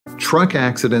Truck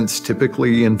accidents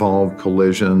typically involve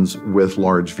collisions with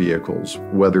large vehicles,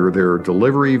 whether they're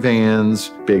delivery vans,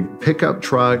 big pickup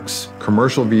trucks,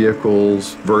 commercial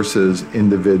vehicles versus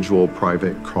individual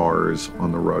private cars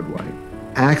on the roadway.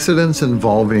 Accidents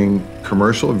involving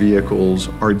commercial vehicles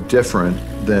are different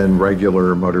than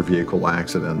regular motor vehicle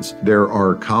accidents. There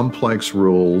are complex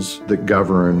rules that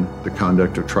govern the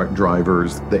conduct of truck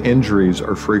drivers. The injuries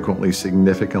are frequently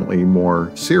significantly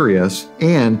more serious,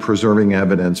 and preserving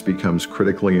evidence becomes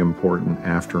critically important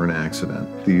after an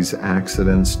accident. These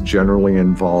accidents generally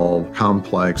involve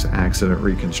complex accident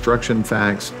reconstruction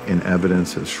facts, and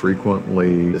evidence is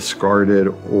frequently discarded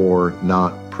or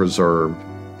not preserved.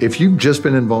 If you've just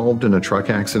been involved in a truck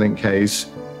accident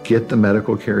case, get the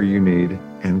medical care you need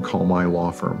and call my law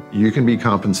firm. You can be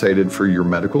compensated for your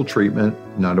medical treatment,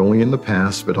 not only in the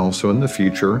past, but also in the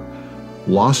future,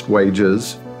 lost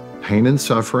wages, pain and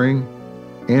suffering,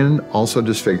 and also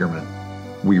disfigurement.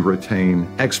 We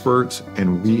retain experts,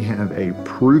 and we have a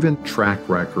proven track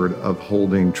record of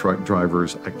holding truck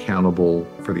drivers accountable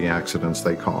for the accidents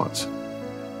they cause.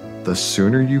 The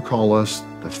sooner you call us,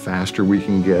 the faster we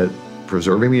can get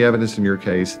preserving the evidence in your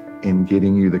case and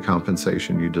getting you the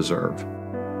compensation you deserve.